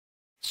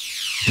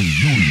Do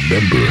you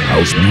remember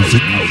house music?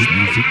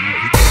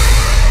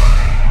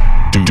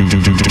 Do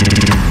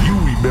you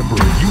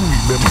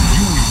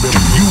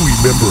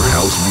remember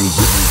house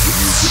music?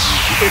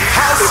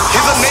 House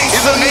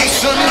is a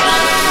nation.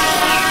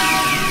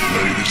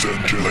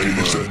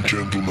 Ladies and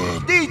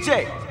gentlemen.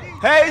 DJ!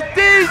 Hey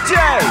DJ!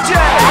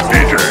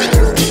 DJ!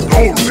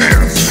 Don't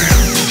dance!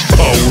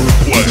 Power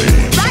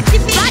play!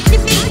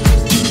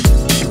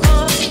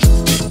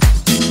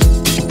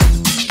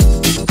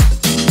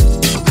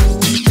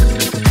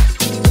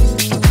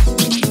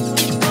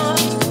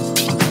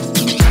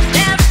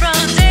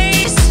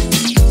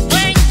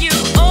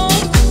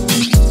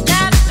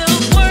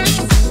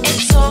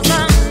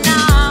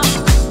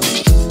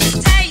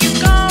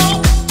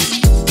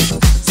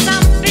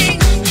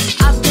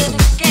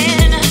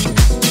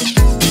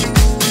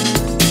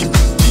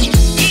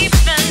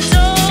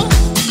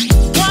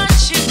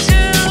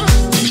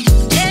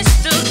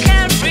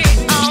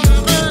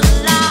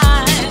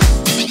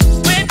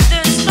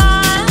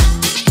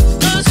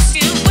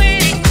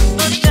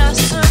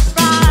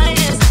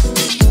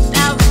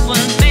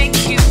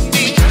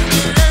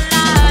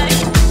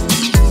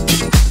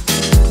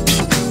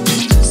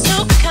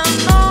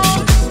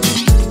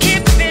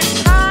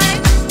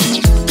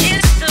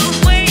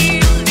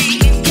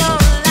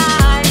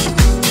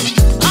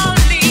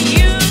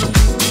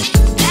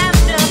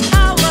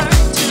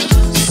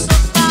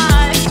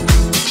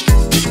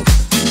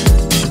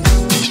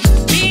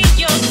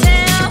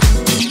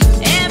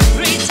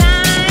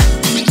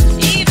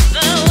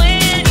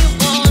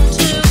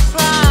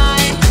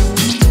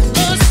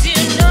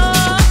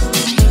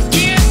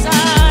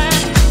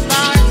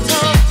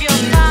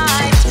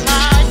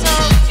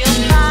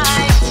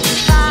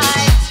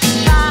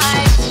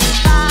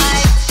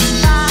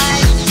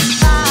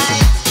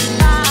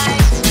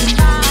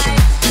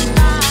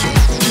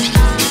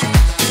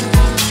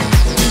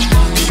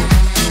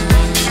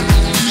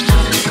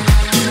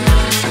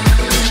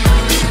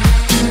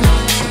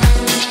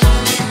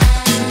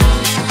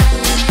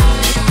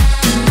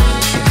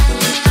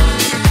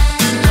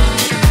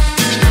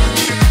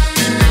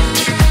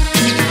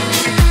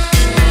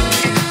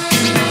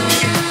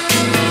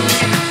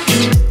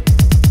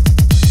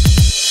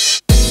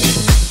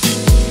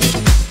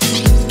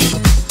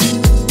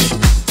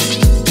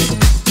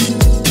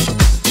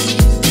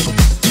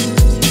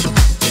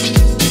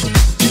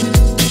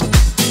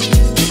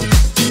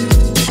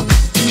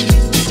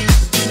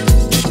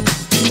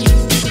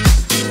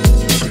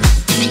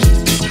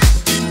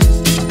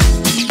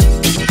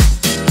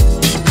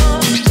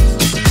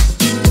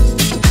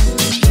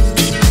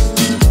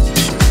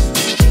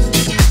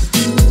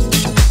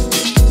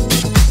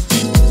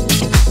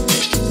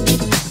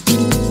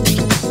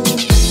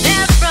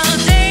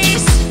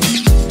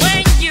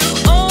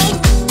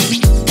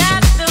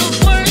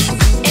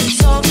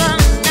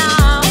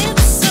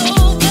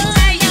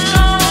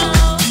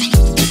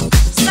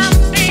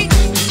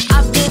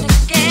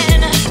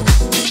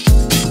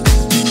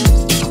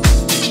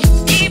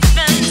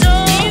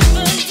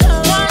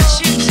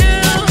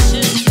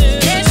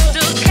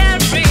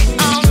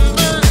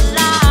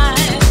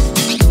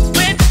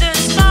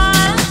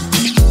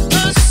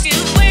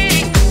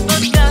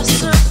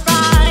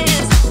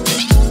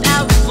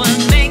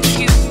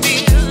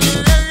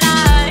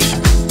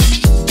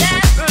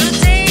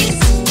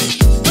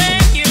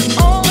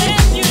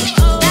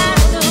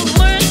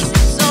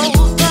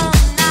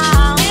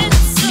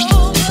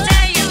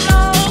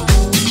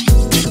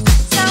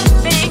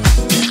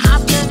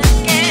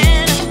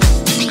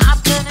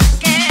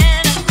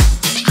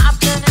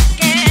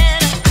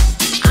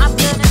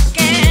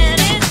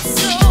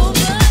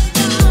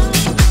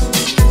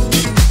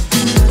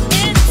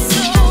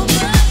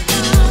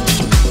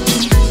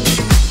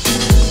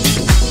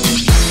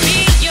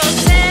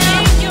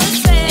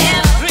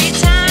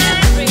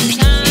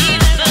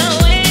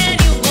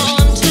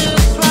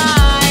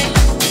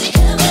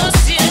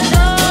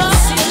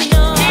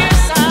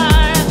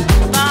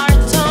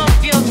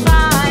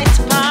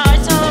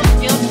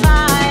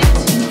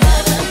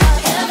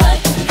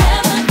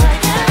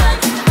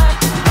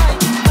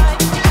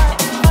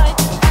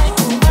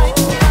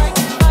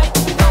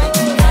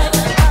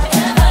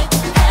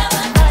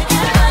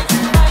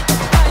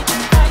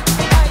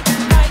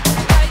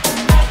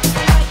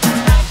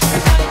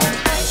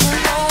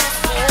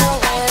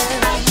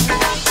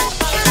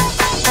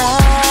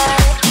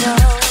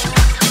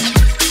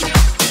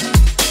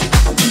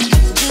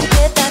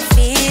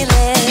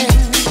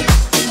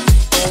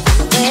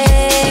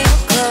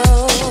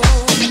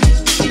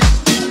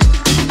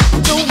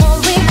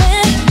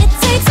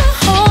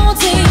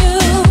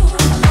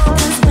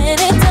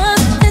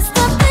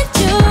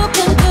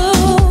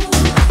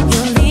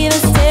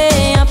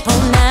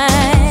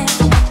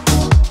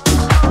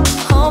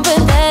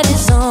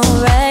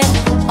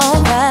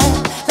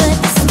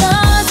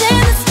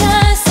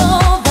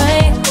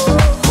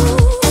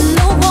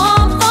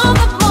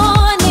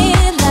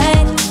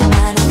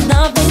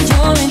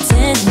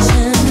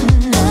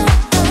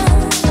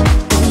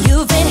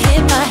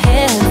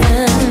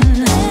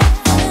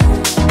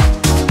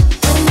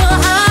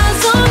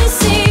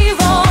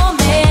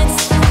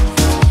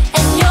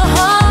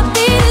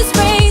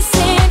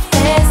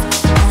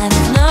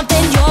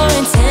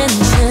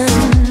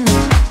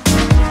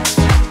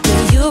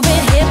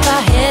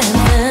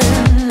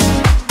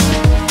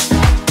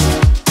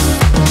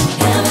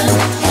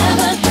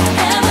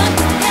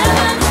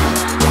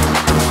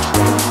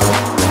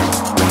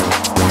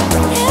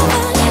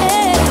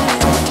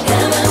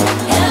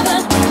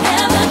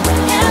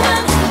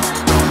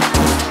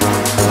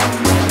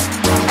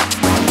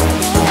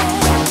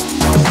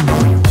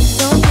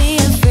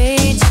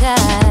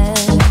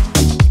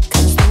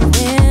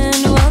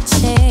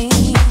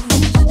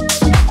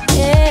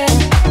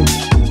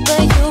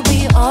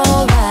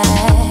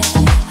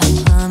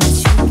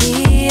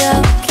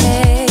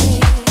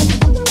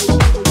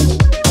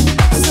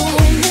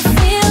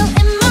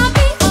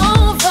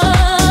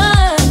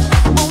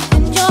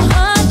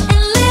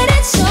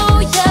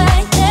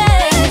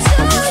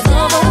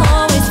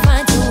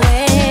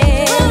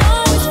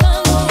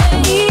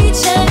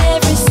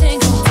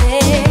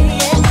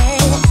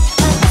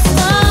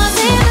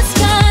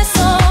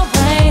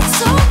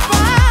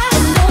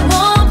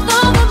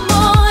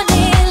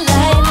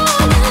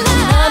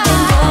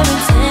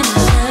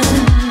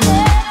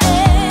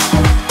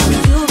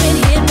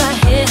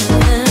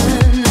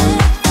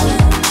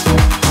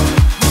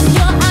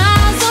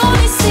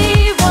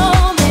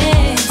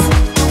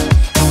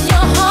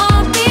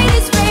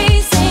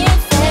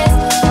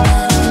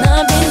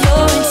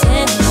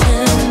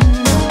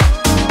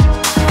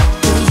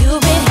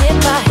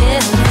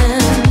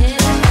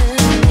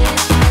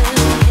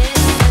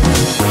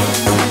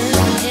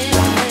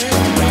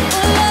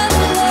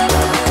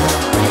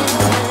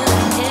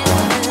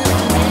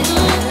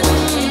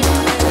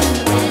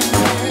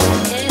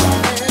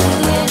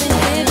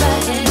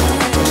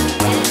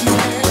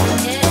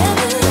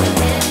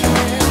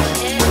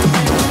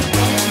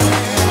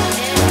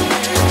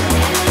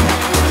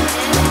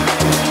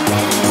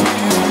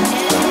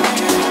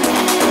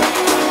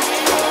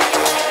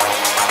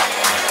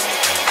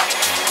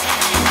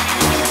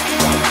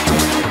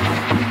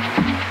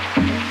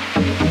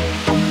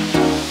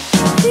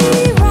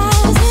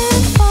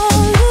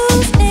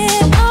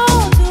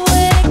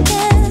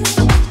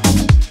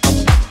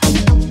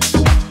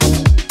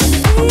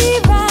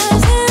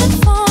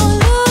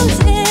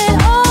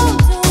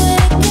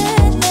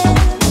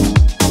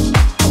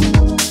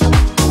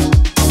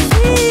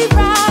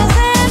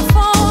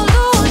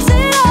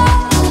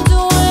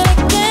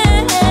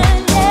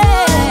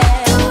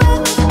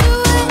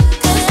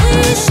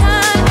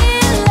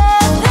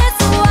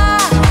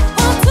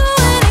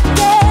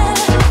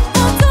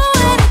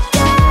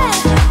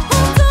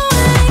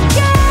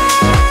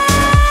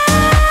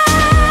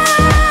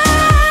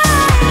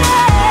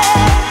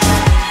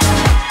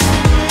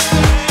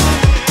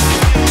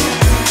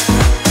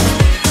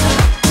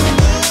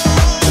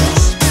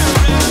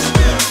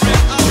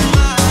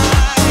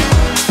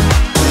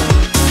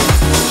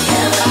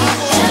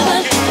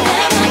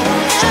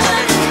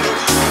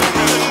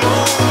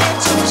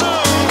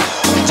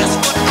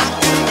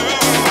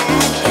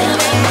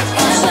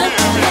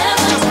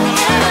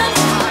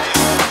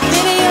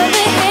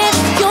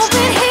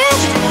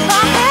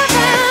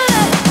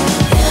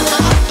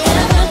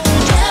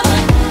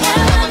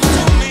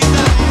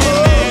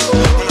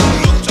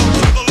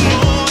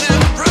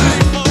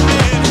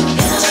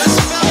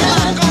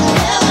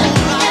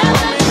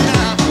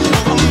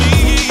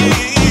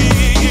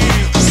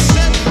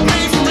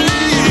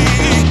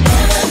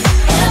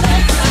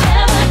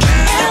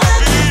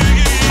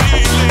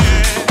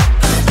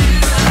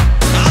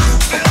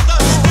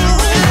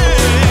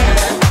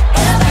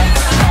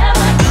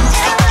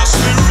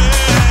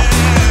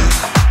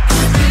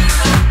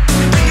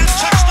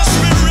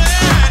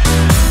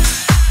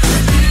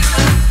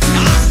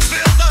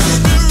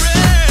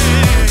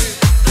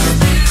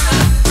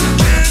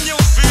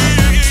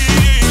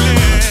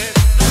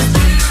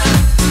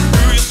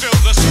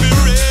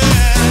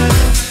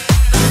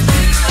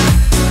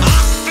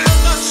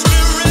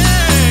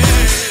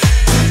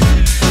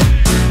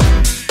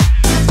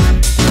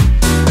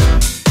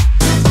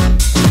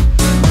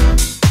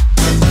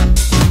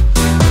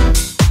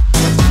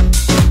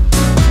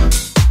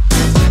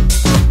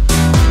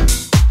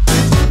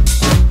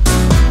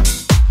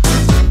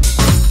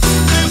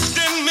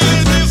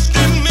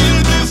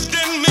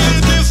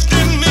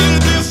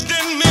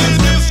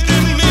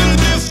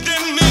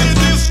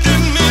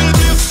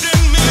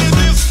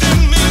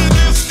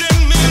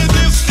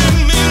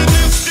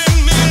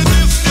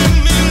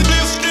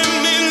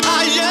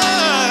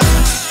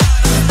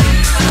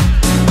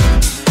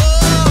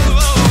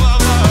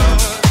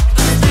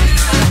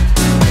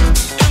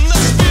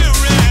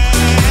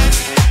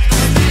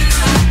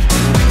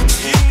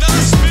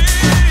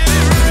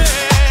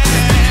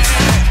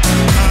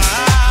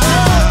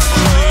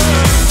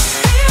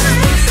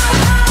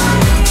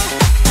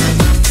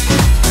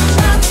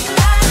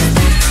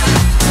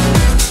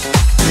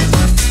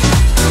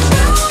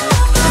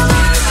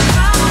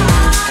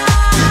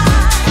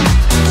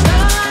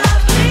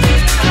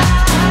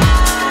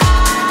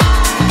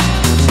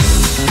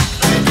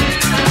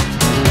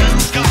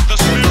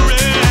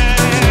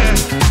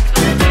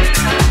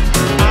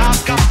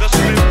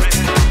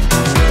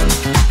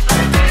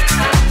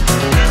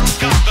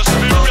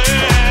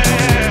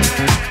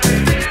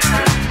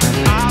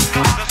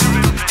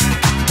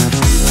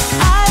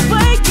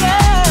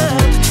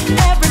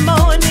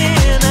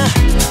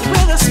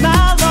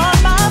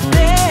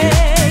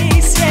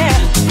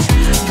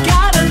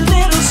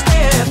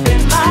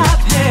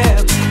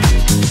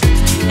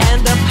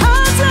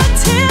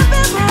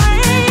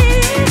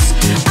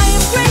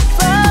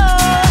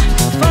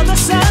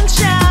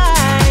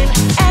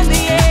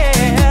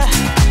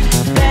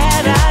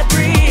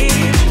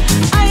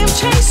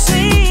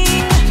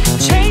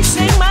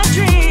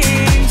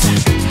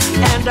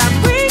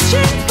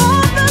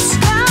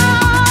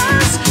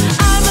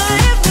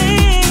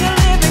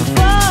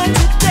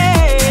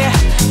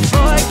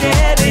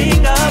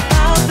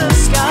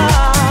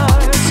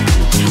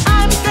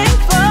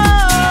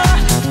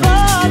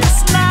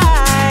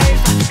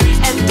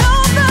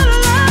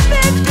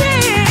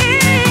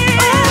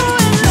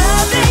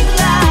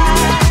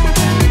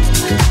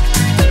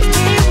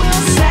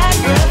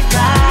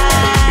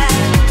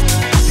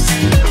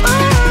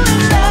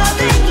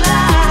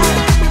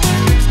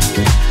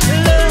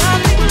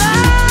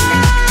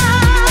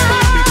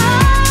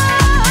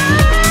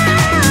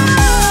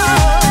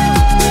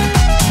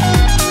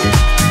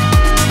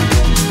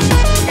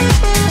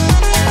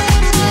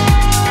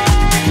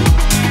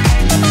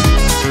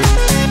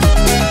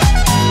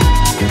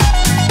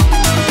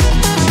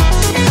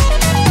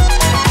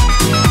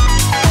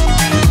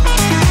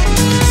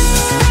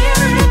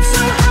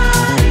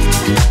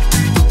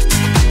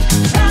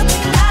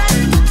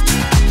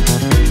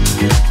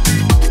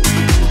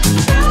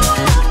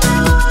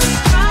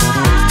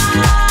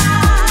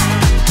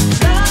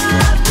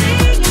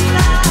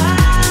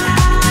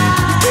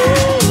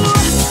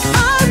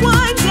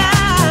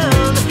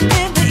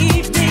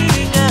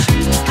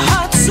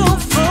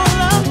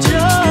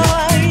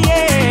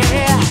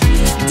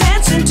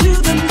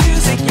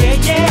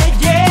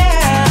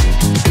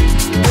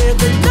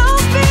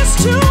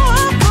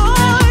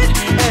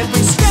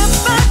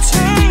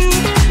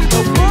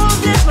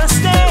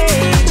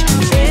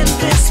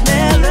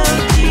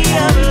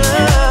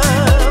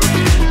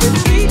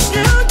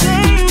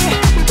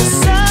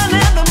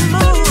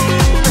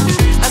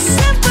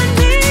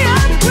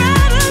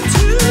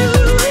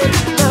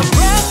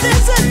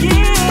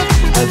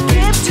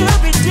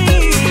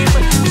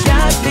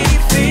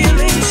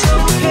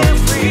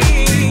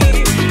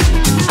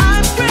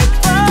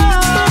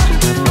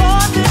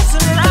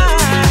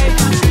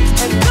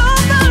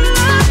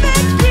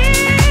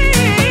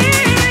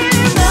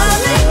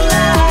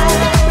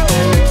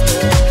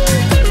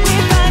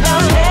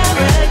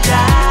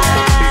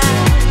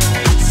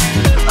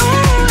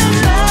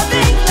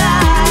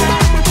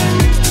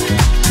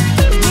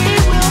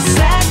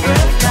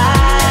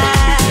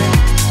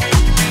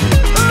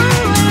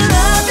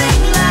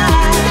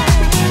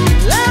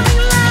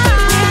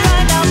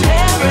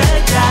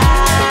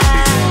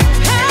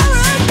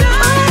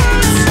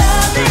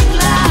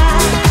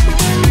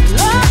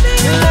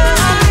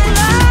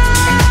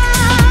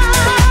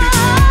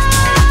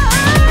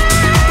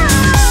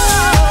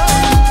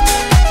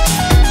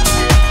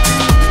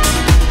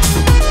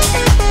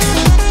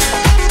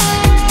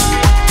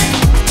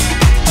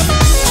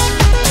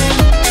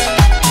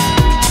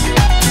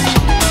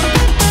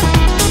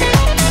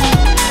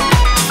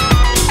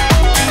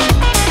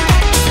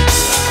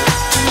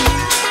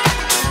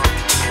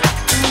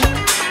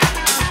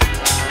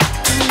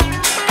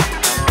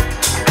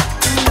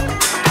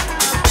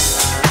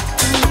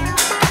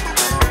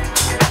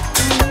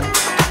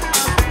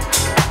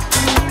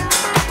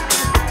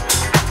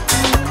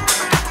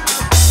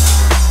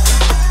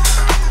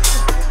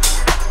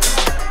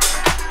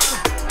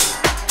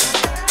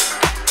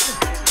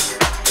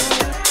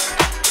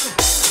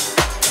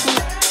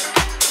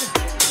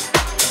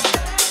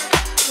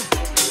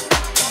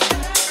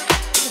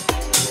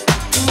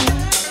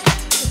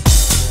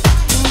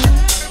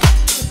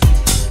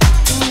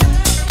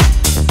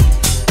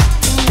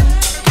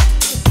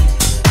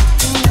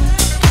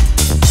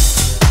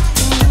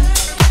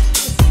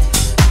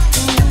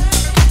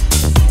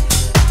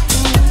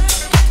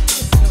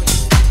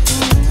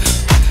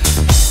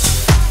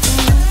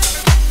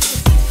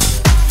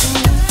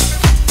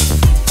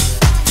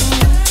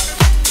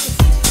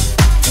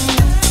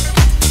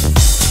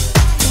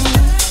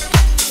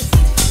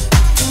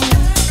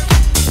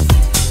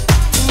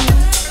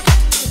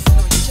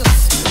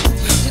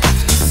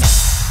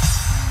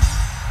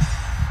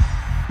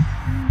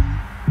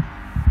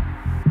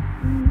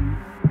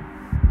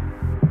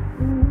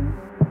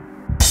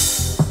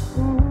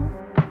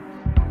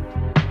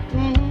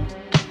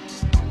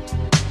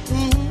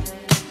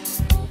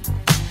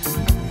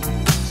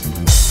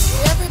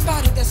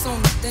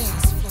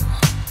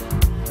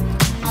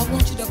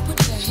 want you to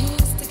put your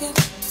hands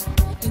together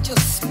and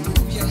just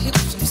move your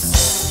hips from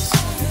side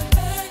to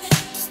side.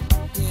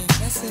 Yeah,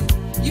 that's it.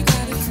 You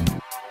got it.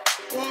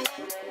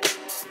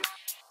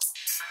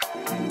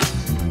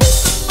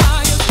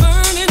 Fire's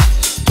burning.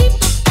 Keep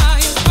the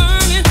fires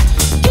burning.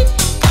 Keep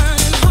them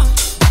burning hot.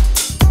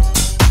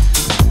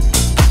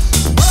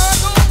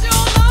 Work on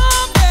your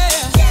love,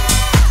 yeah.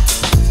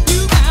 You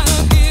gotta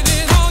give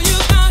it all you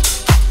got.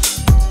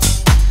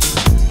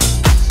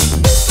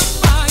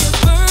 Fire's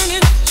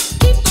burning.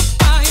 Keep the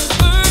fires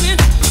burning.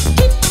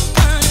 Keep them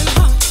burning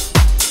hot.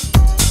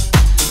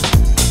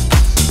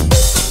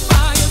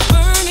 Fire's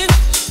burning.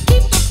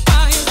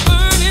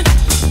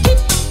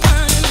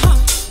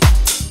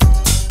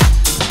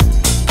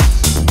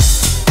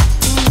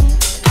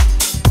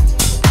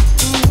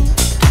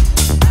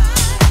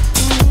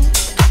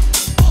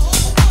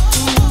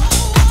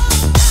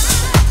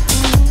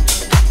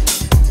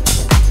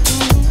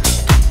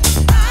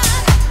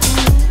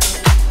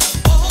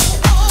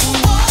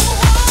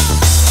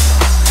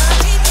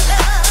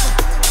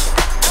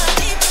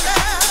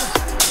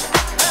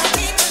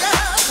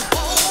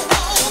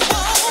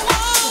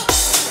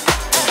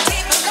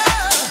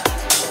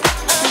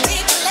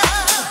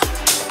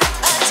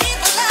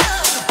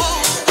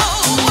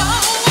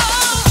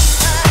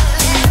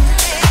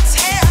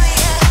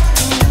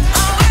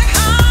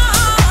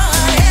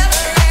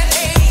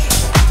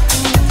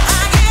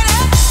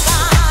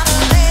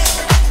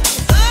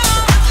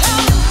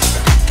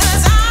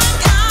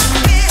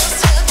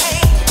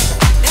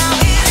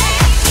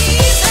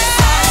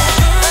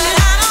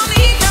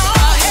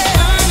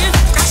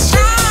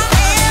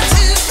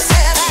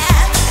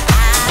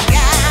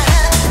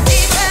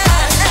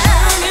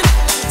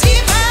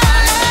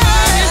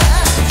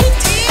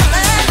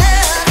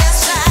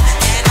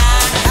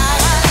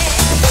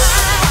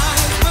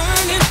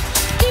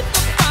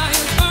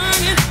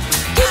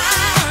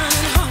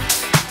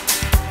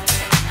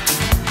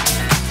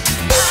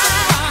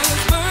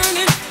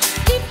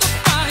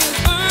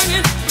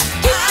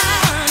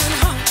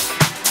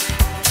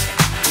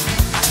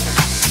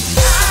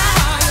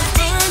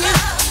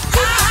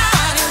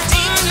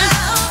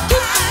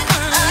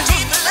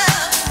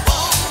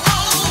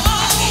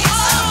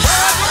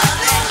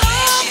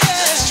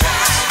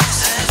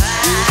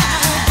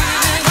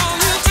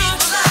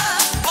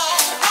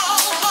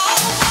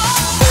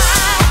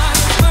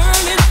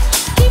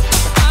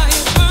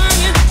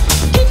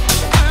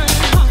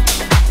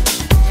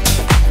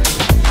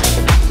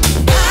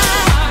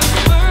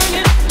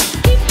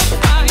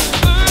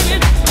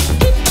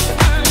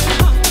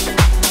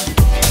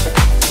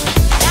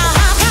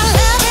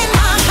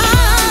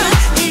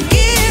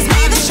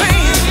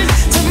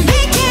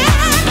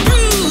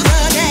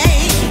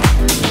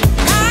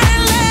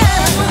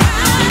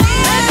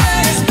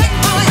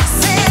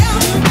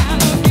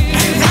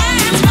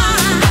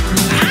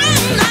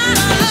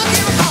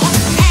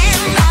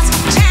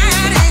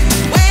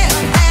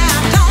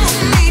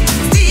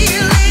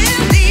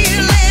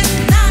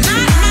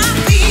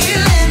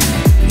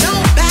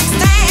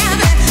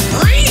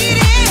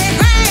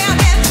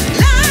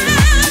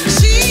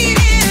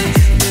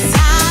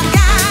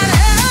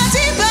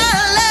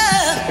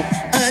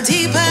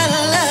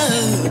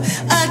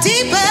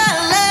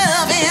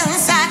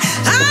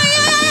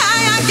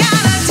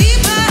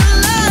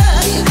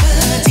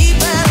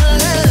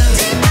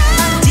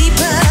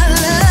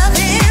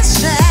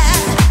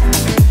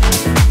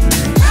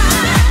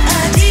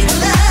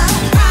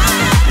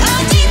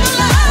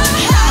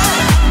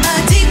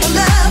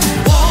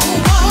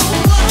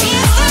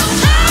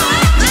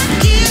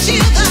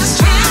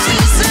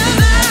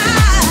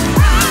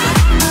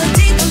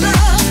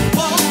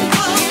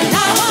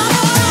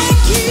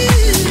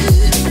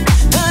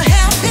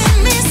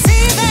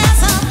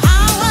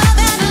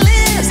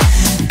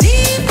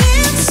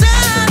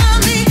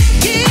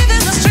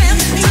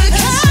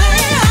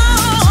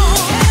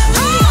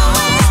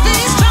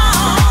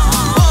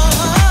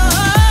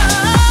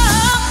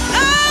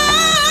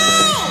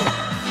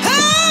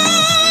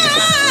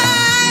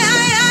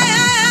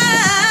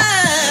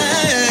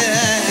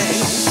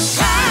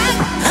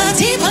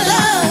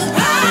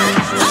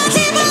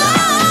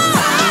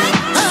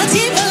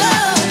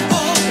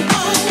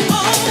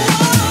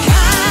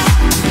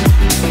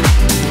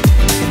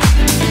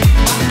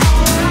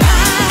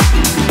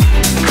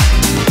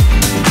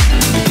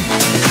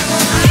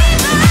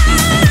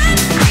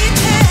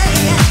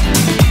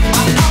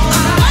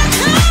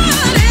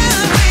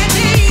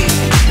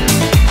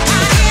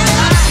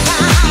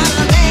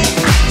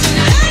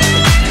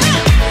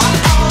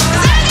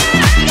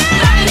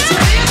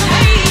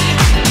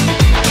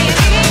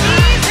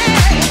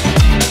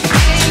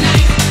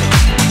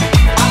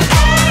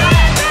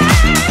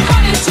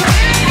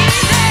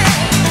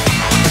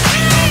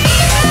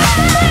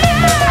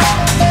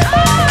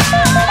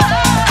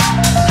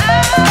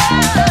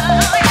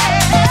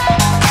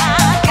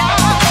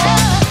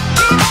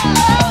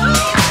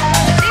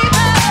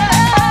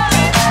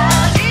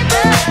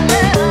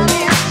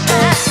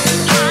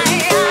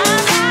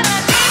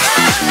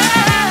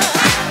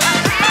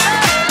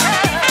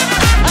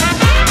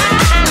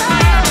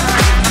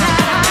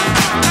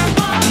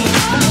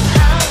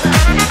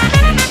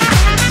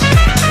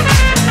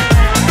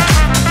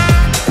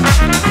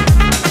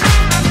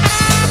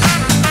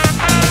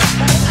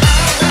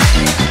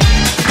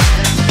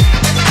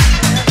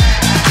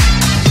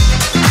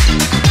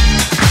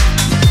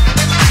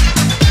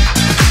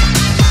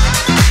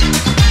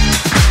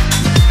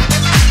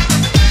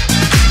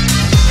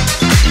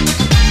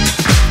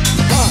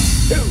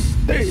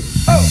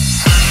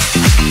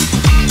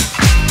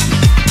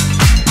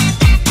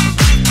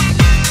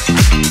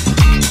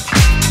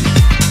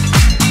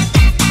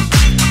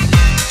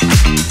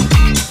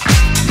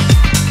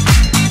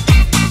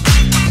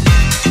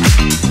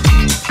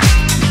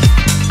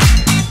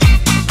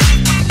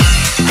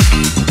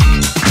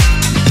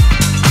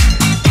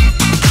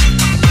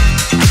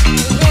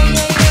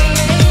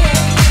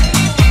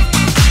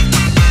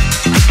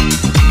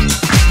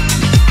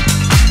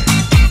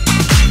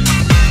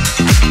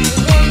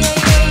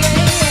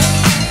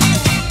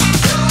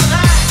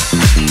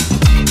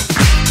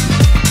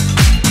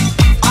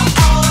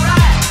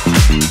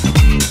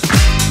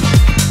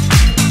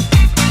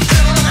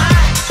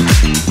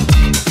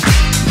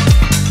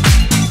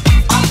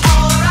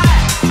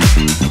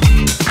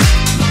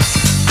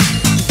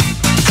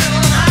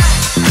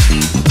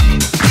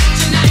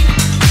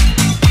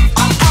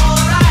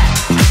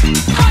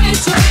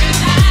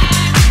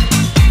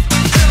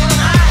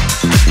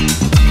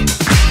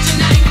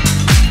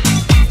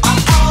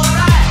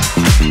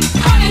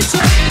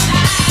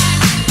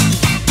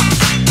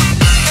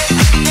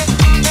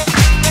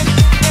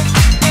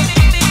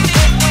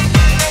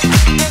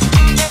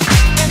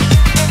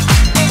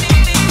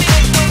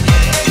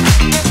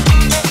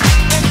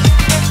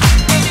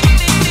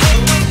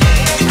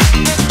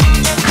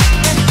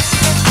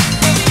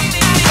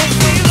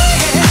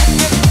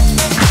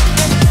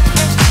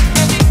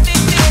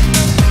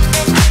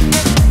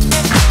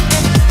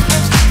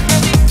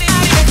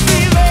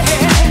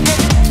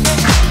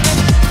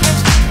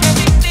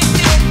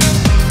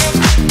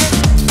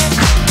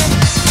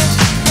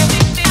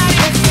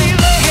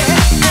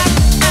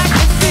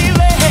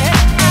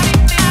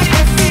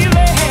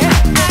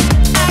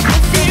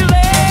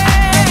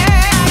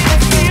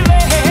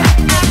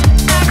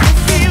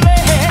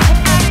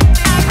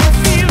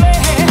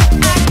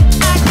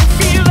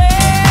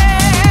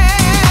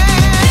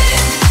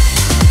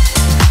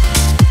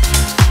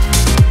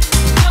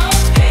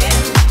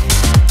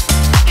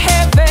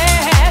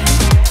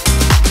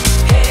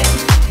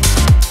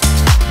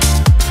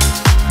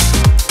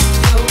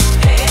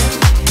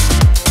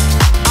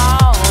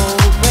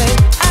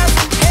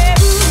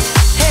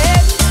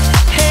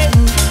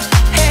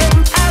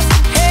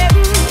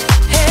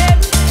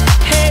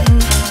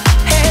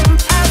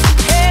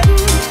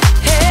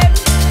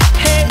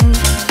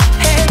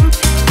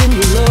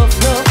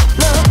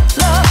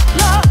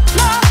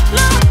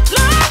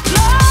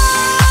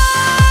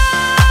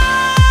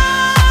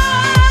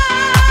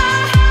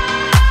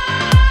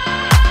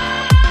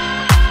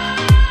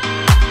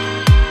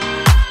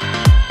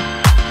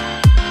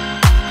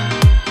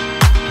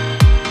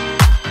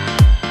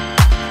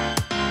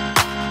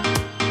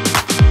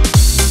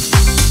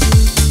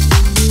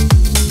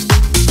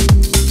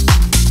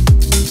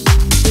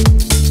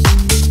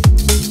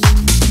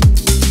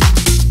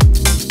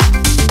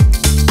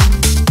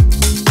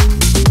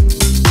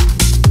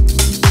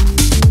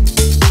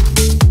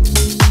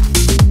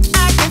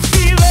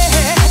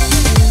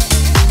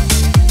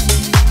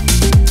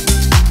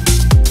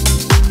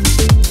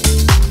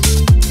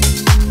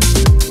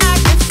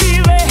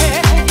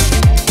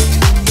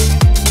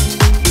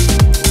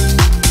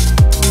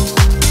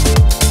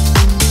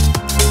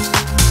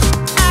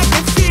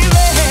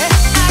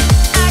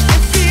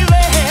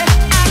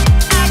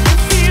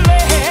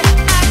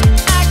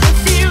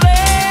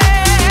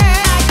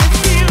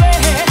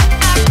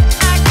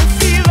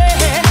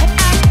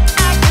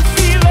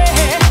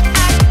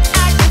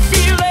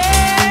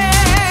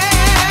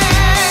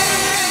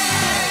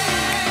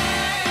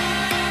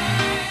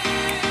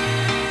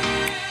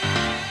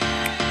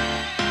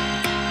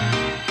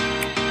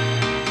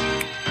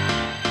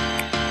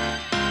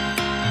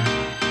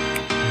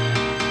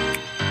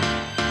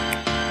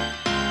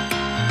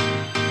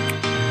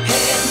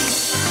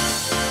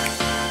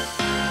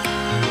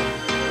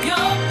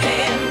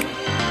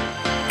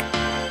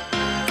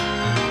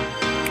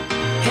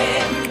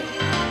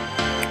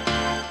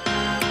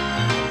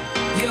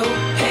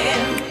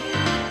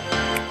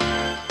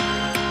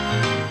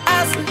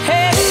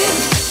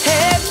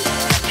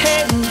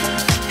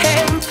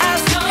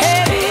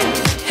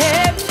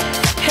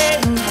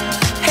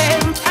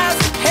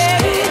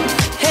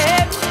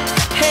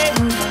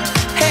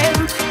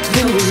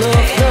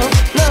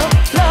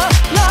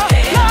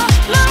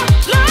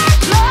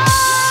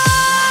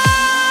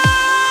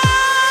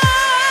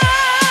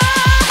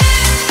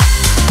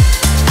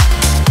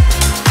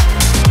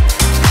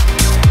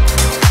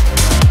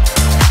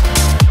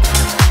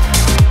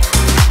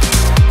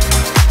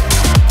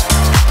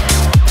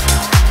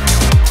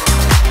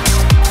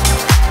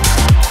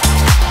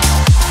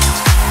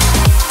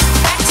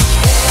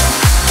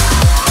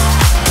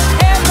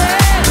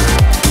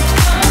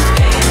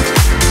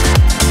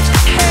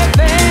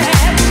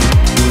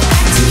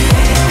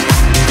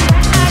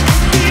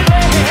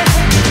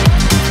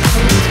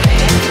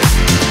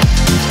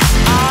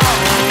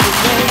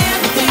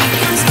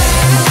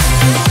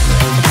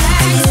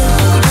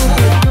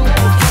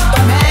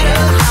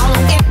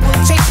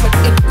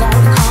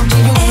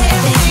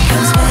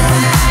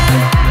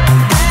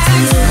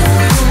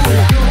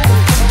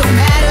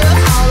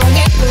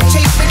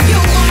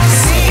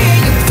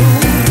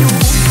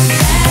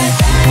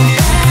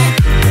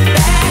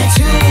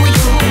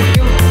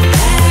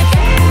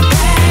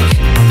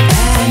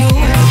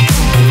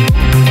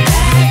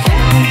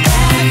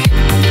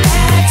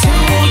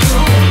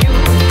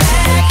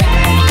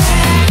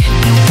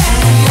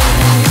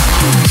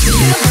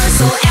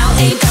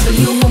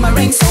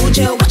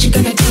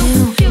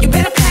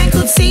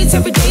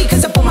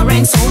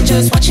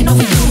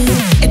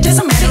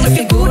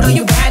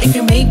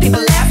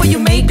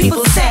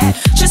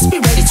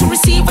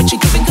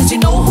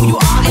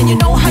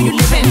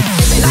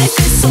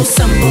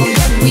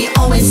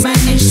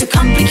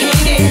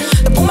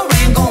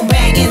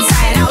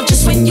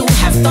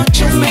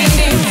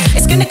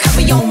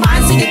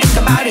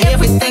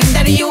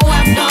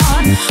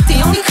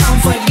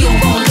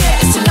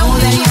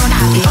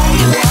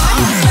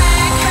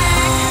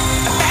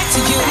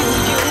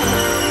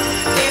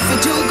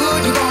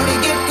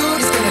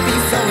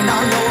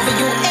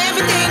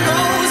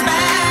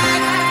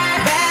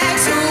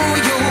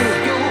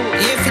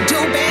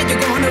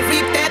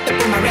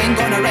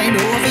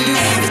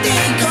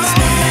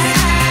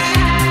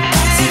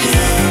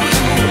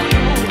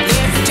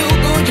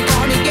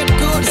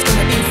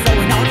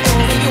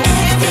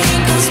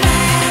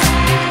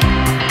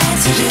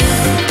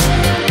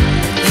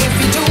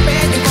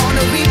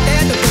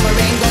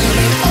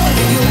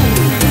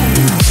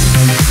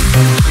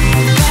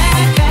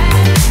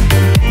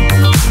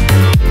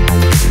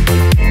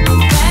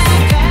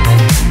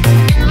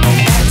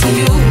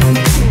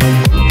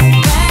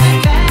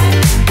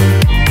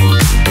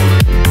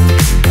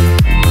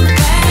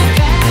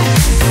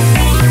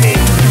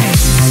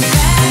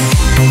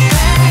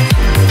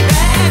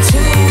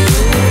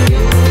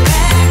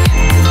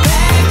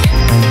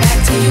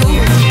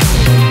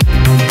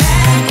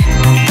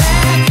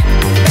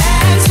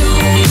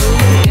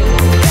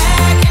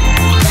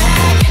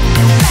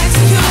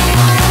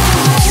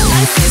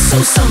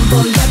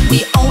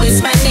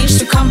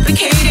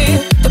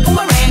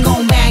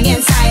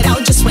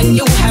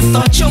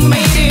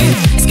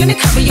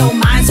 cover your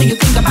mind so you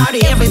think about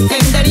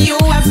everything that you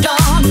have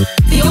done.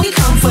 The only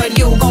comfort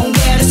you gon'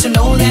 get is to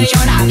know that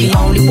you're not the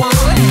only one.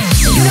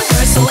 The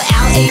universal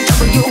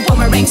LAW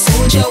boomerang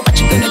soldier, what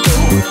you gonna do?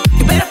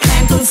 You better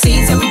plant good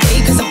seeds every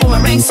day, cause a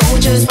boomerang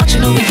soldier is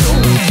watching over you.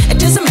 It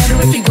doesn't matter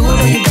if you're good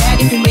or you're bad,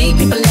 if you make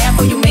people laugh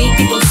or you make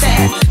people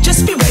sad.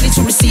 Just be ready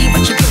to receive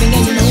what you're giving,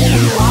 and you know who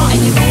you are,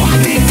 and you know how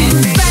to give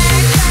it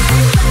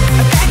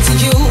back to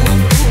you.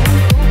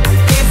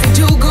 If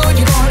you do good,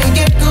 you're gonna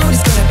get good.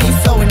 It's gonna be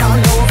flowing all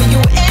over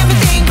you.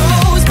 Everything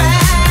goes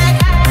back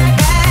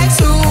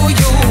to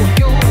you.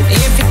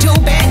 If you do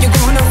bad, you're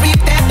gonna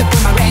reap that. The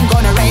boomerang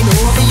gonna rain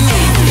over you.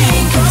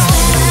 Everything goes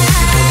back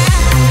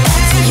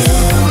to you.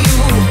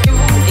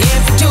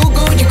 If you do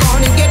good, you're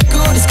gonna get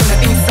good. It's gonna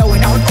be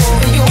flowing all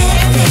over you.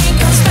 Everything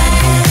goes back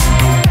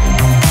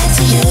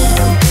to you.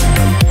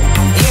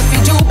 If you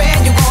do bad,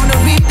 you're gonna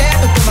reap that.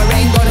 The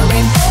boomerang gonna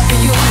rain over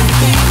you.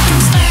 Everything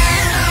comes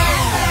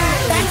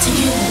back to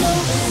you.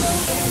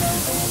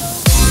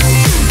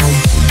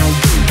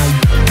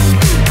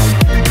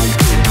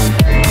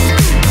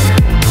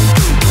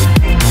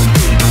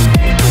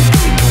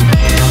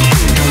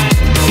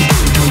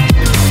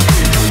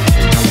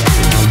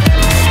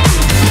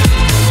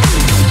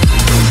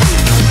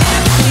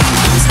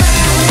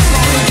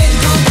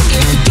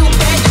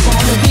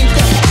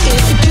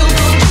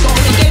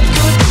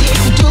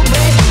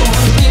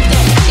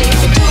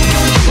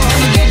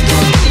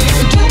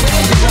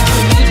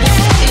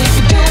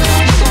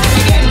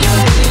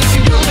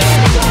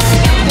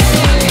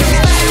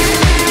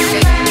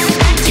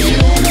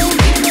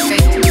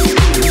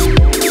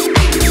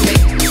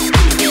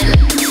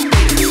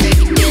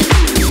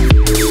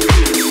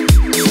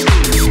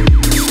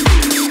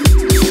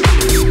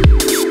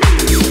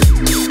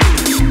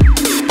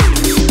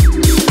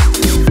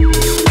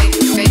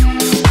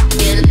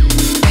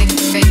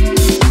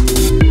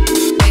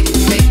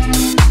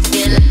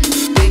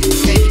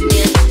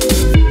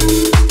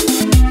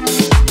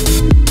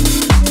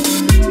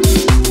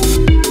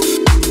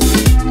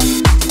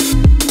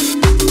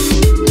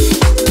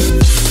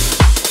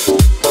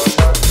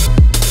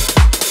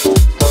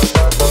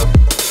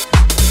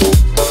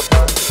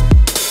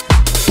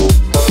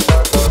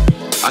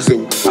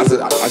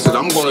 I said,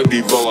 I'm going to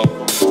develop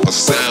a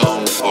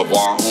sound of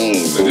our own.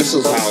 And this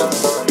is how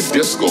the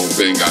disco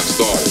thing got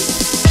started.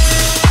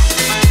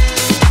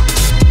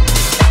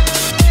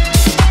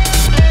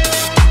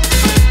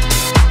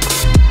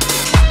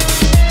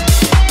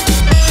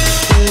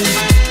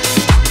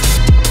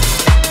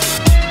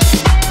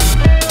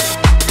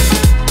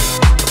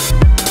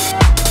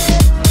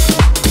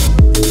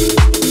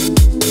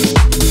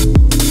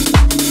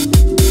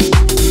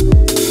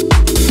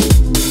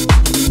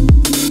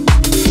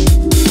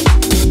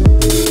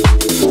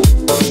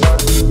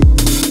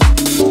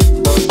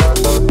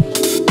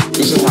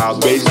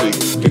 Basically,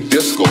 the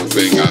disco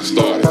thing got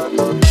started.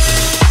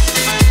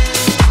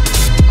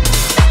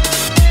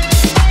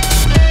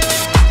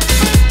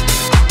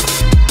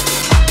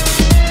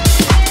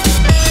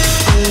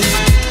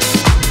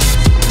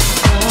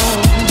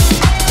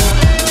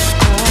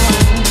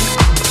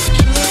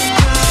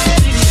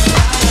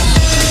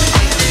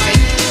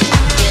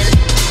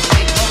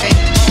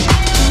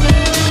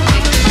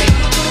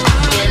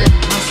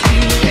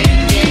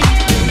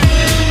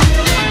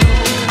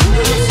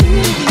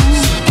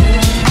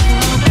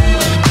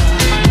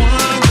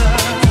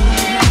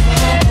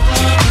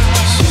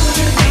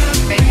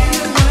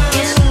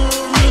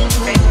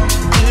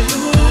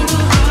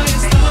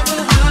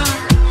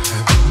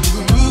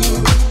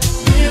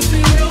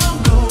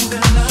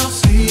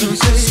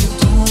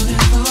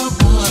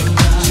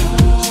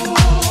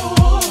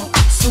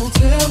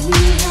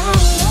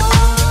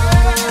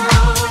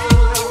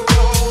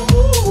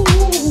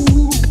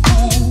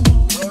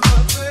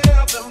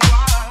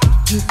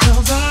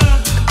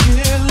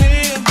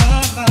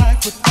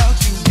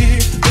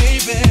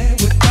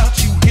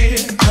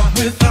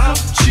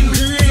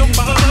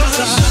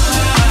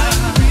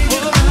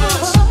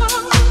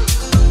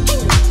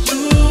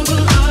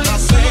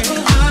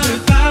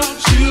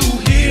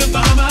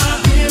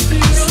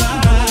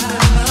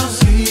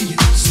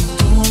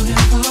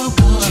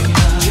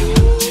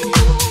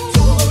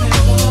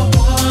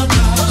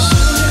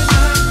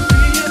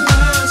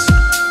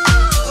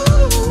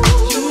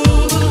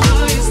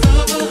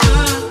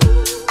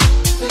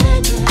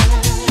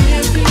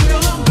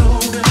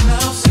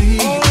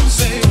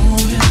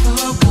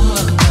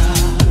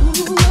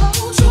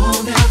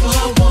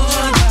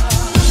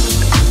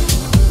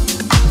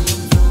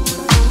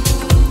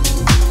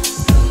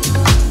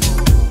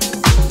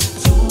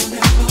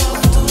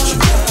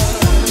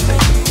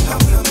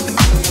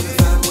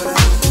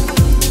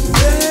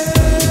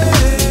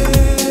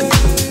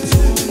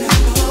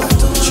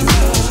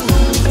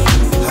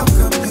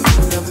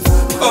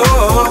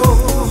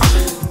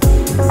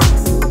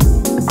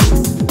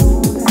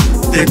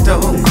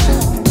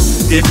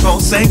 Keep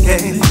on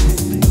singing,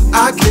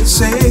 I can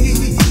say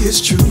it's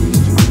true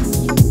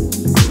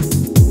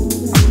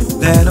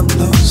that I'm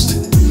lost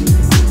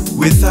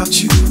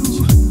without you.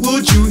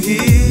 Would you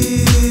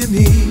hear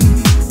me?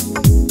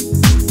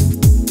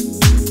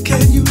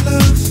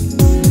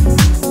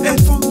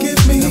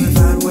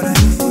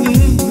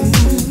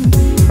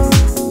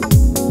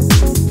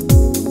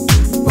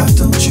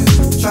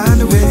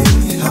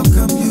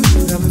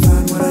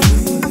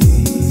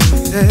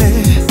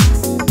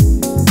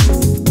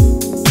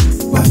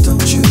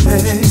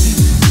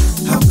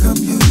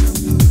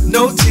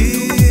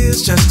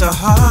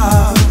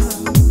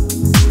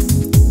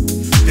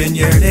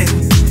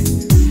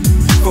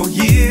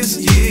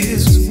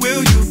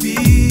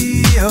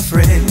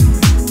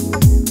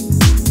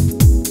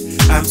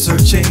 I'm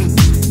searching,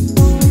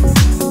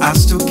 I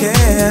still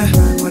care.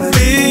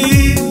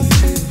 Please,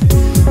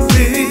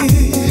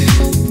 please,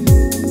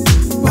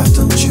 why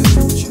don't you?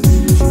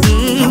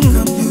 How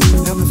come you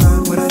never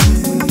find what I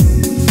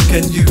need?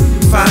 Can you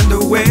find a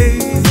way?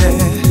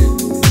 Yeah.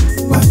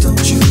 Why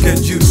don't you?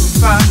 Can you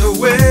find a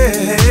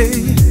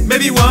way?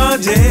 Maybe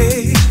one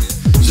day,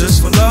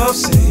 just for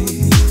love's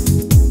sake,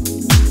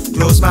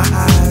 close my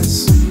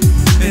eyes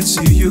and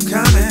see you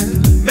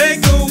coming.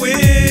 Make a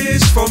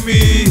wish for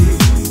me,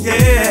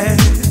 yeah.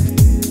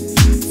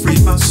 Free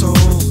my soul,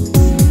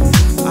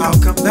 I'll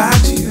come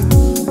back to you,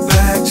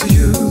 back to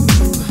you.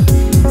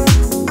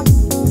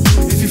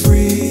 If you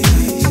free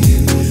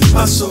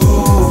my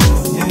soul,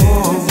 yeah.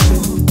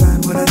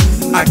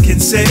 I can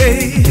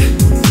say,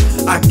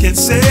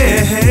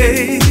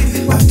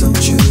 why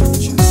don't you?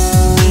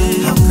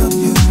 How come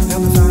you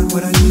never find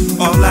what I need?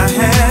 All I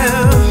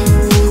have,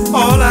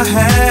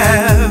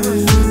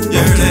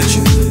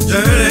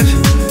 yearning,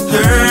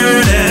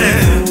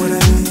 what I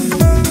need.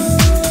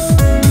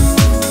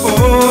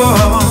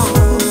 Oh,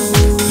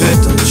 why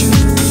don't you?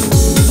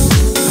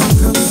 How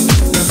come you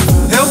never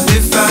find? Help me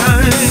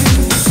find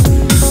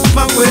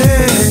my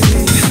way,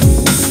 yeah.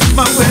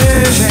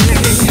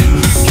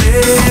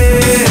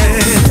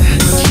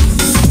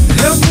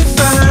 Help me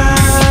find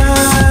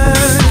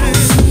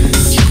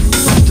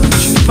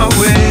my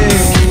way,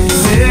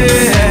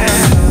 yeah.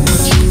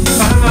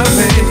 Find my way,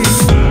 yeah. Well, now let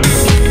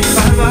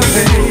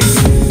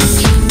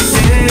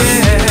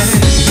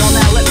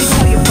me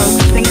tell you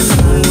folks,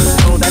 singing the blues, oh,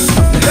 that's something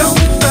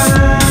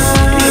else.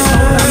 See,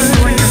 it's all about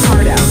pouring your heart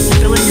out, filling your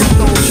soul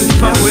through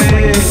My way, yeah.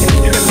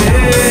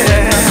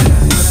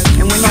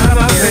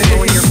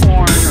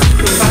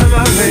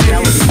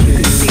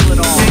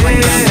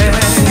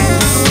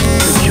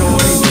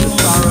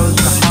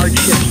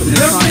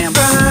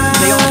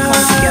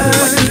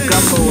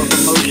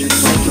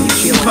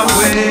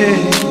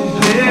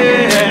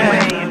 and when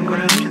you're up there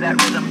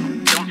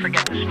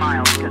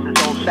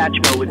blowing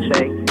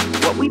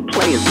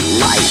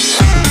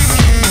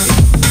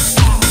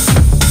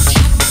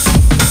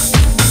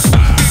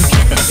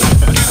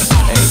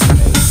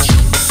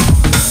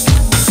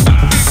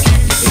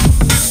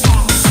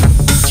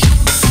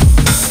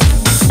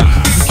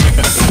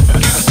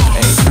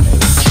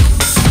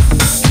your horn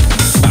or crooning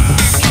those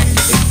melodies,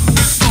 you can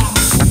feel it all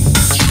right down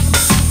to your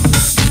bones.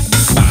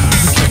 The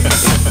joys, the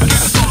sorrows, the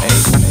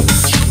hardships, and the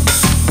triumphs,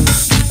 they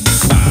all come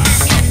together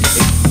like a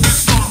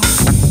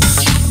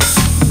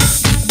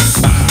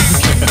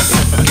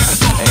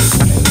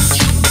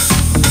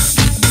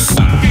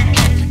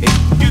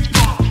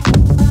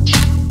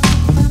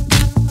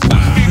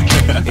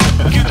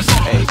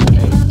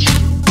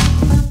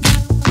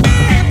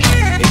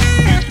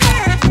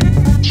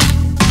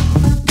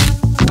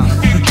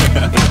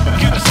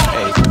of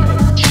emotions,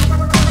 making you feel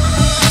alive.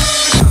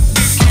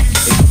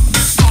 Sway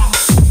and groove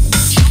to that rhythm.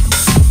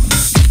 Don't forget to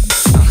smile,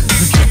 because as old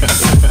Satchmo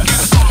would say,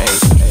 what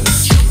we play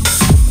is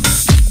life.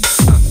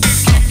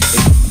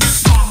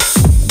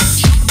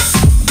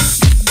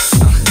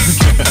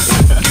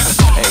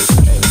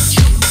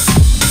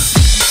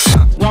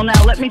 Well,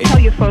 now let me tell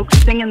you folks,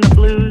 singing the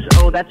blues,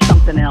 oh, that's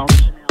something else.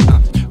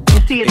 You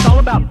see, it's all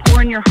about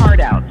pouring your heart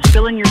out,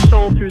 spilling your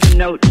soul through the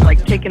notes,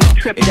 like taking a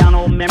trip down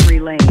old memory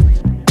lane.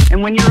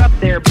 And when you're up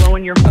there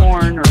blowing your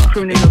horn or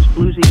crooning those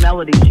bluesy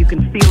melodies, you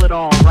can feel it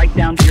all right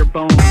down to your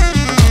bones.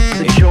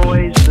 The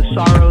joys, the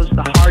sorrows,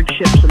 the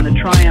hardships, and the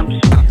triumphs,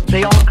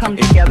 they all come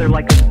together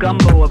like a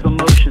gumbo of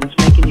emotions,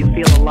 making you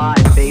feel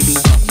alive, baby.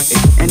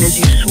 And as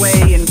you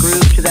sway and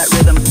groove to that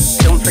rhythm,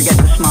 don't forget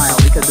to smile,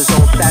 because as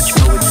old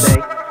Satchmo would say,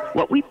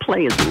 what we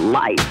play is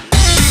life.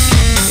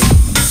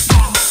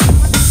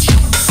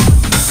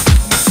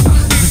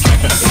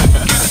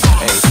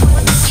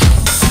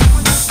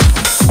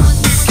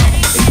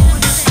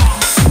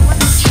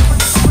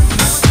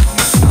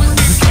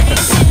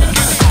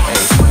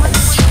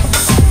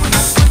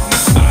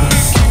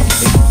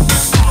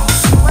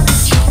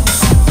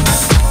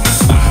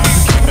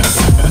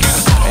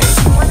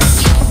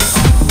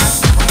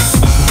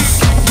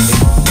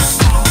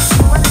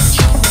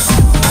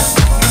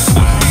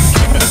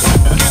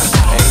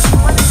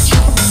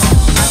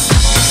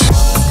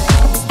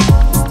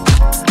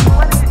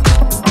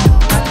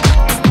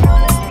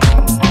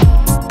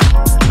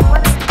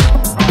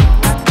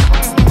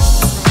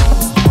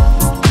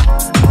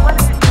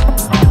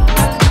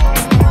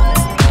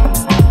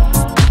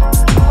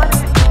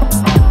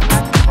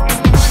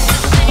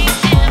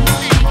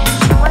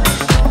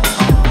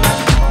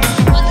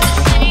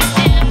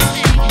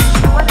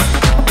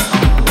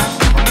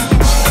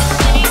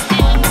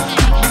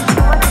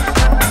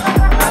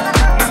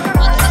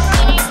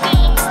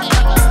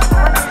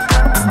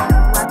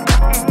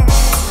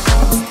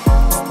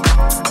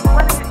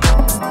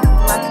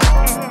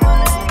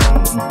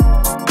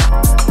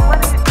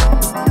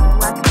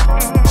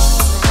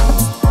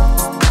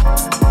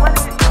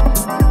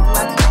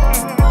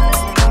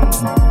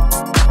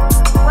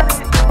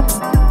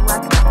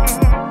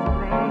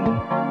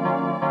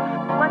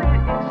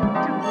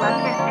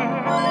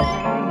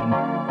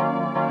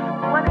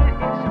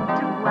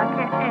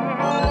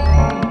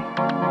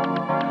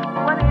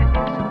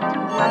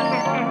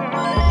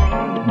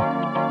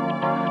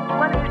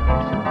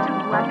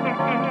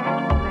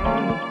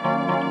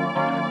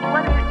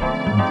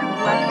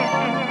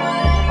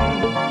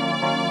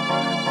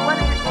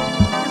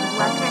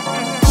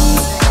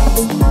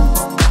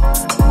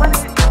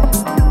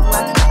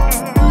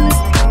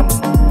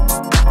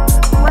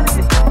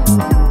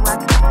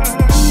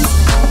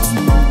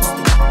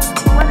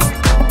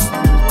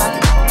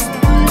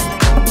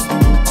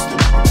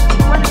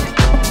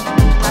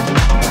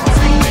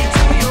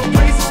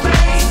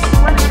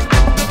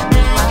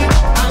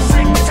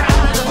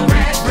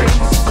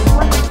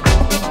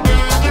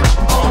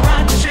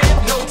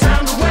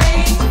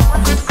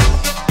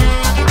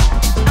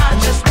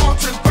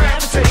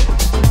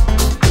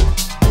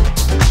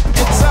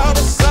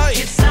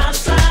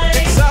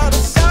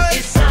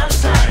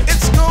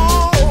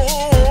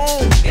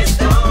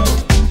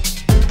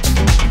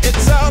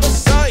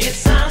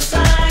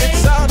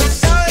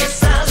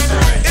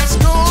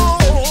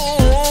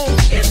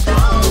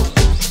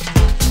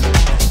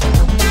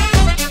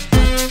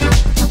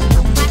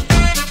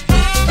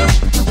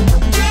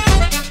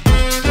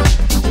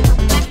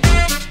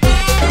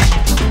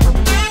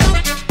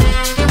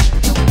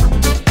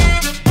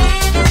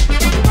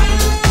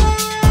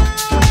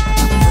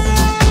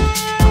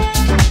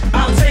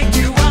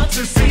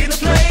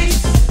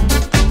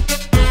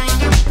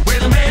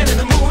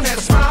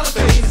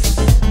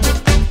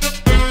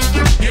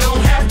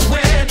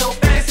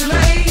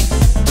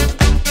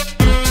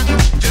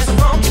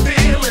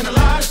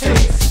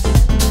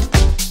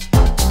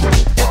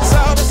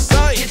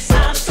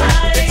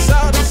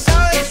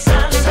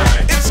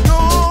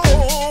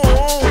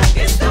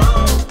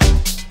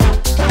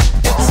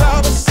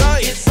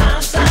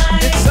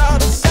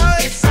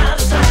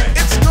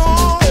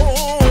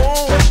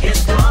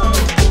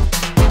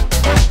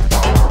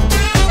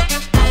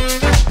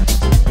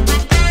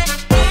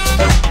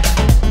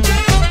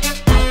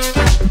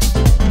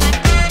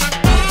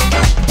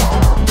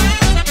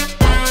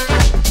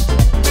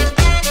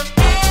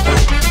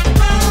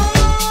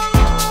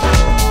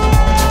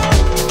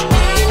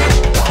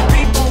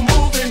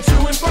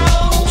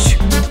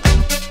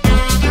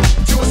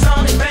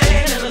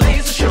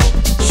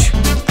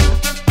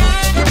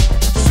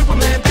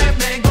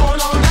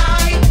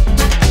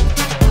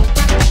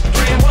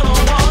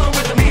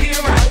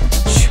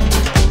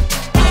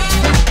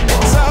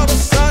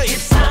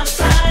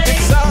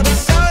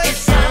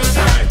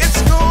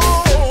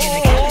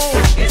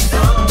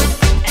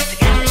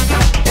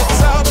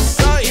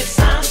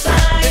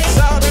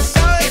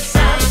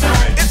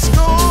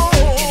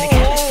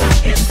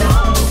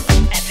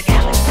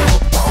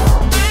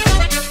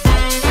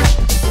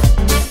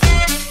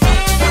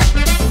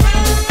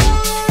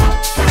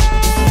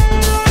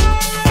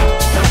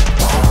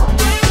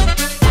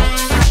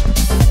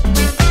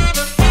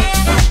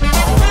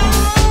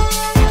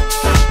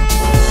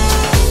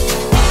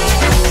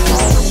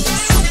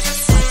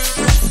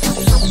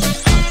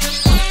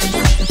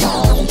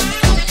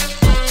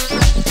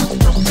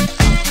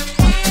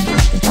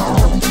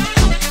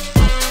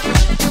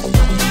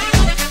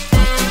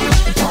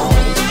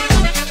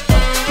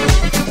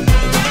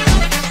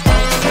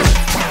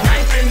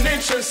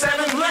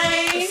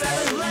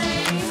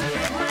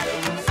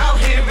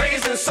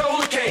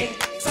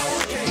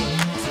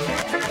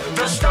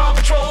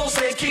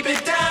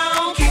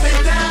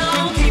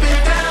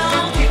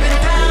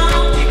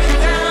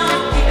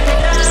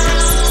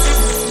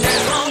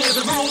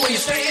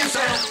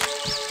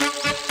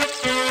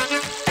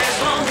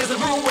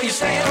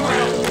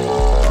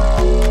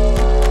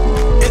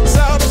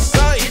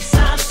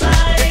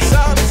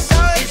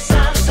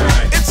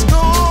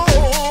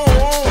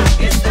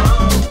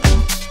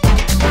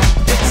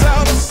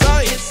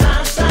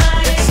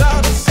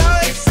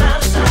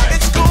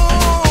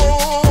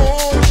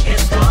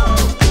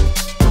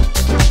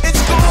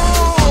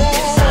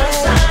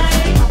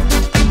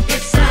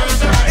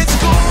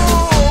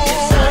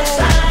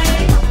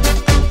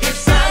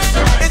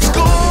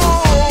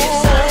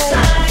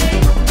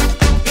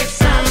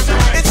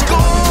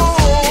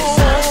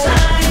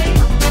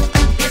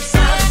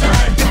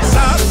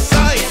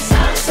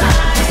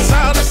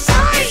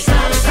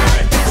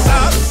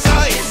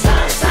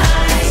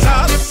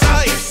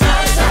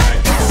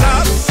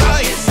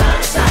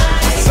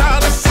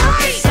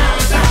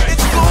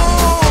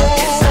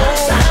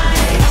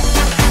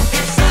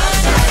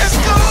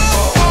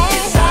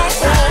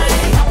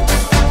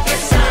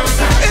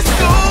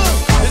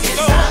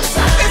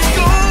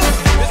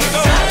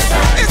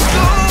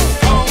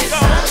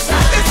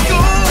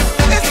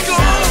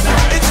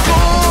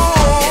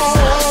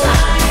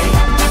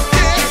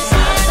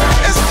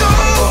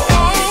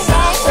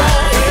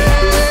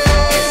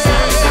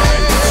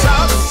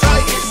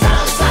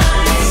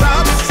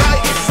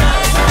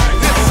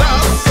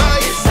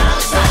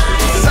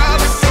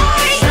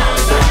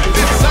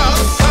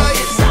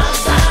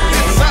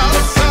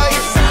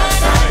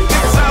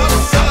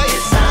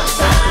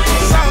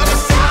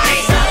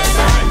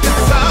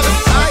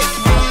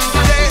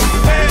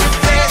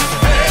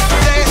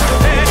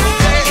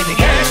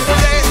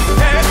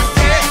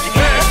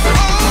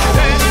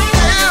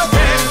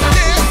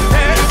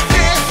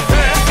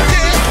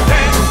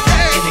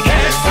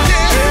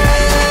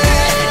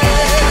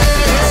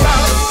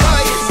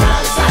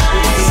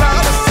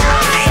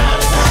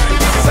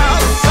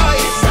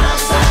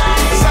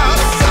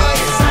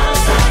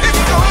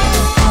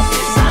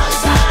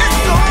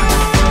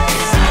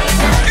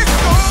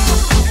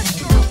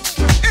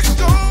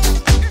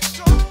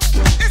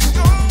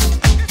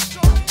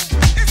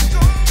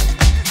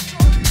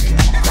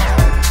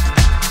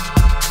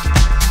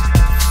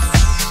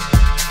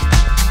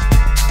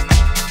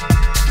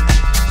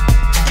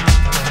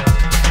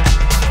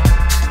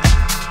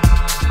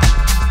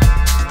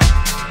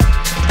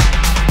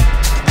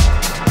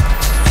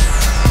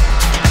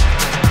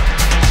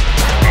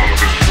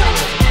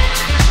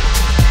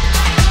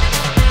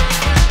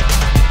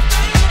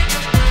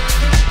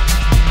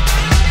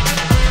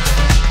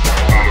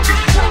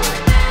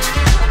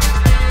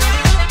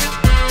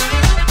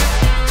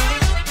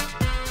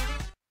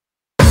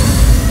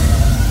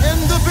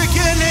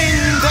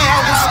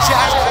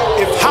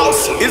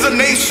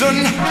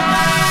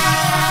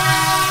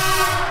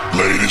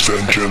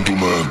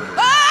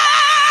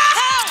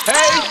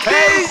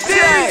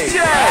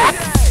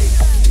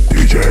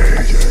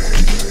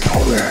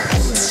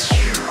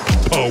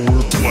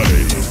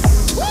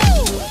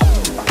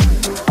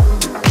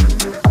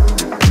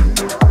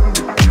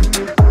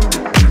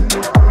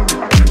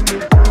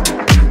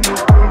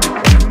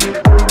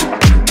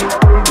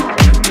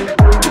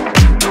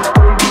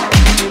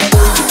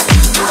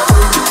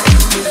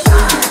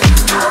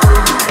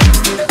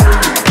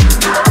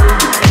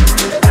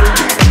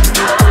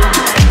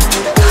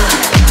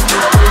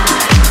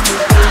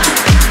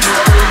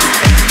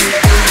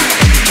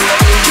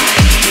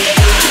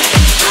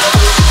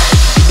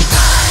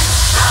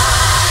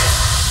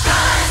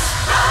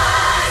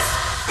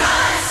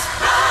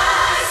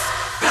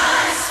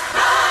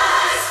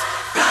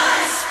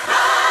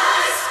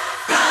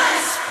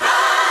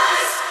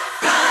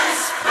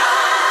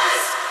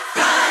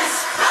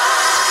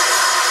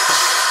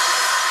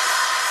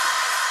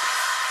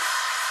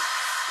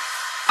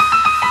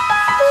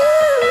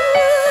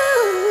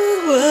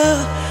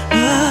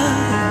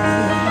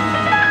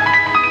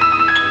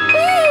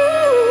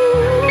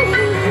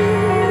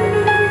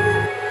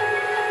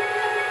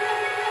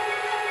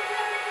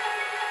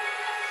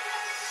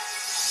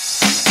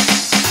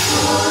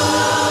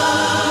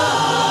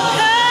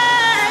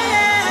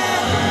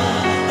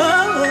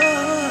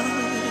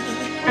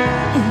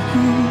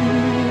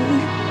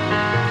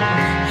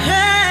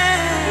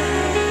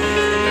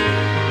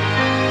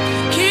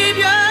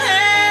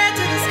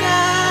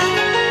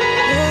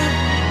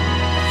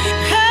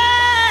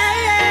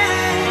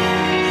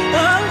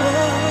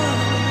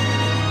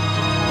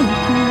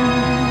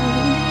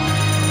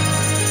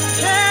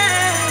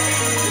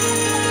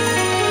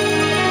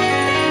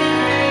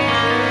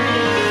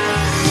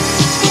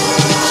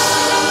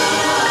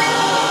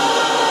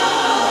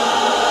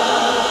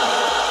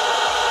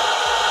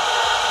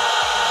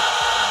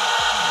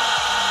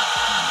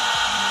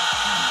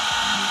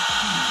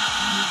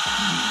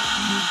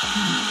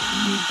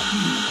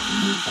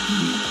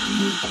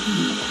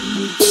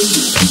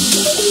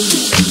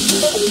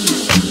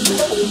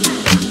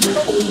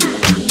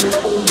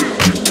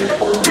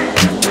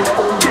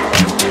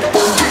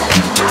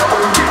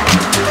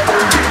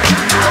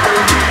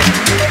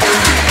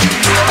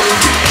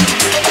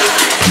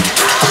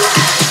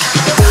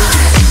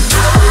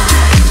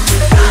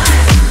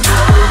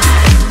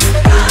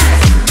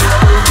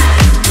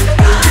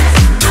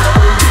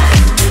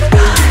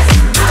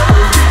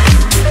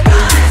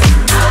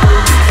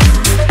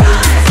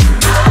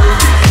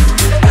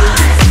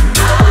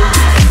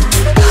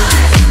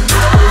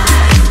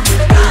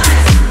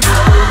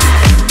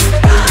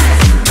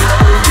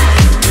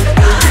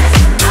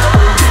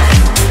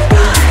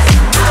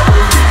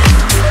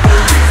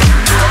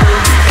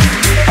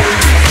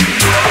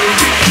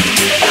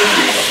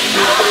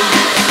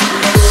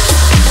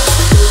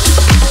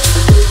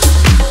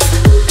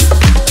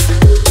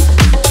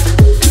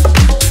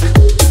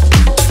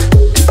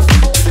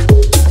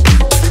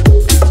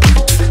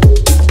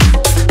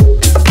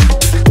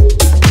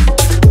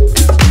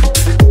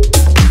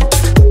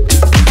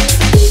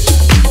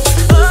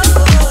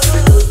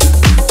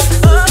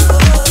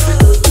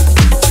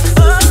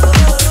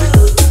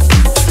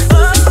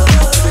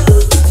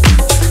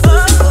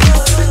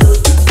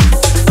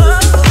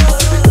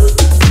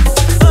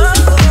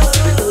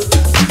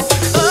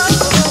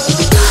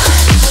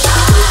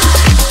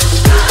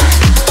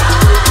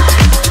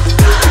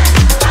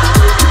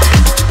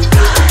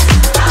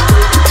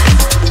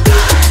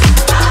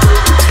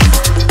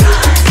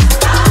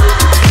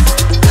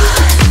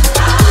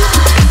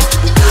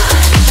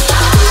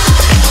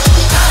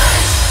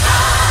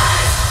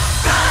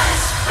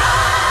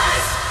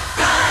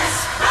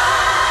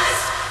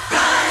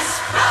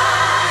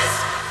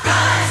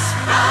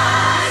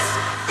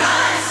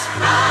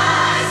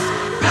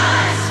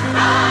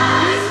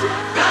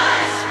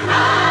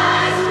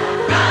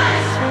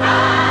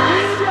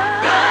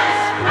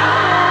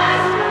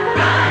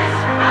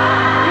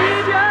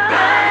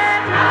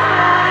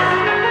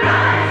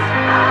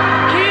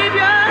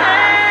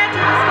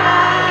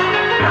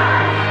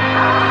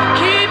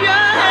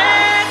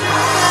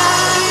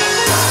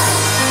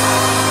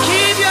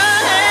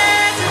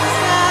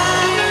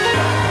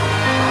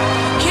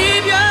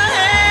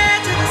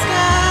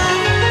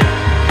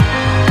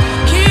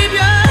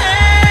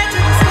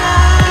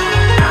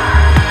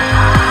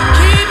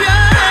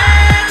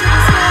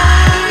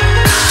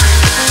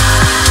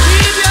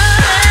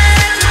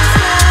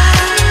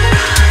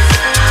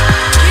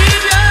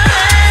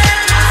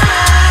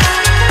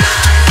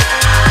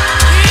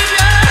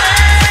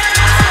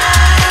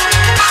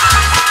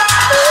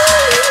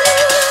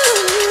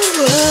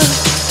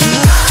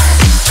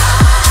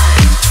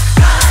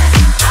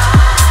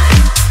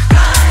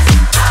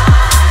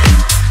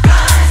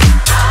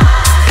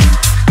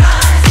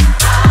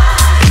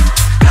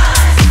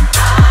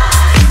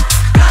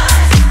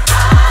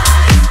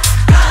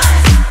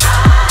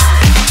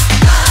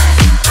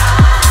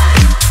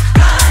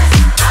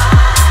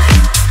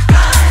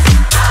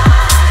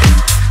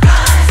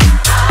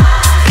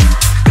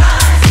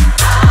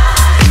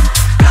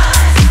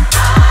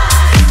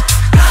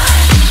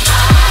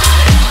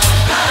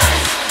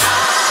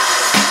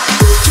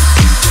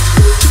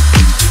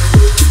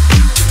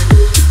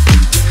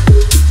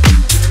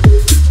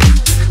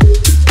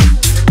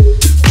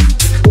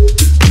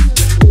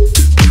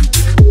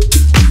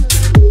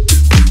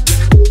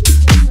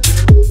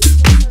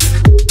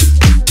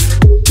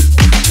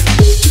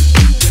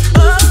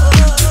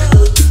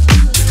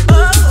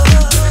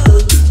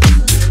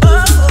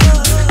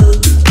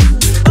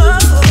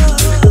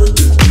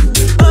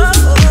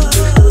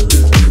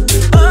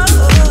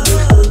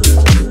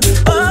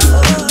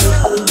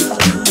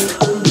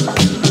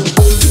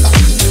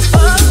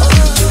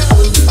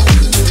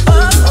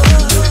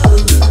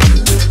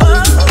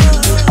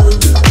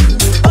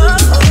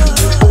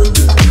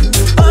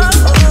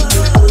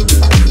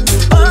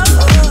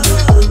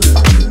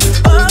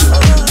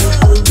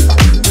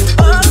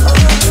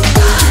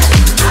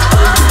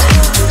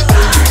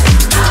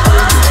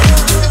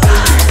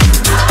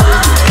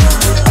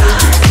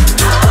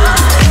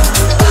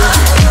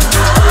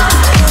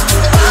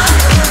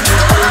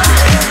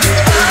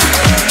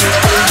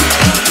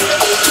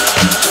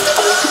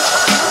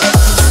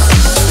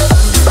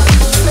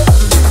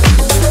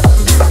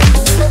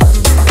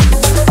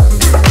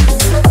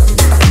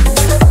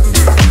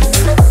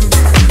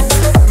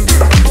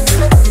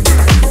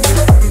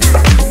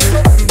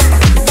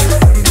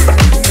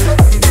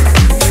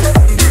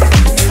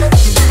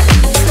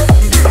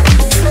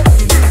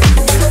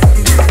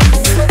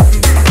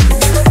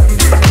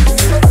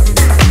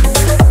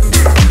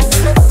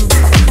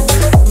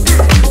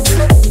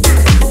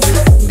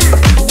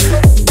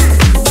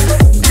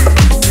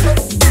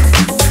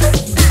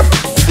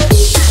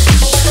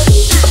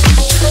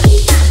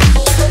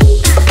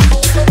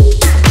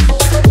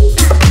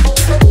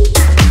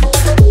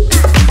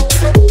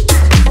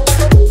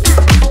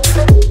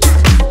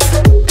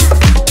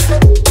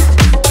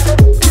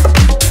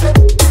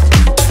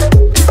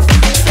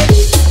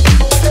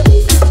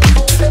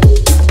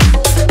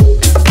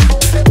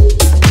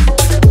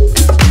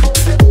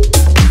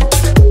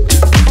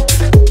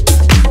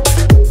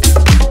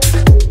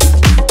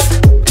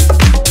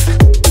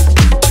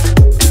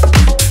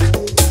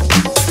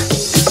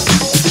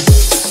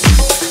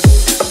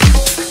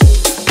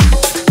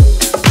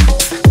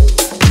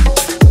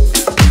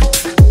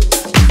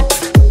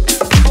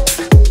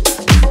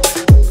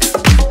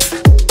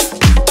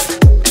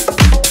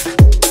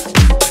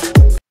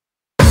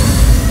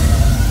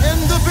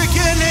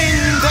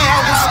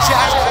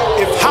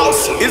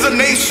 is a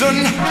nation.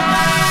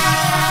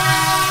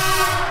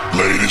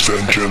 Ladies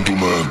and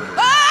gentlemen.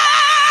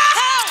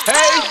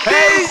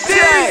 Hey,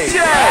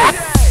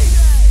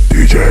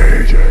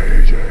 DJ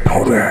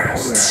Toru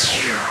S.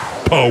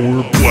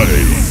 Power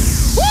play.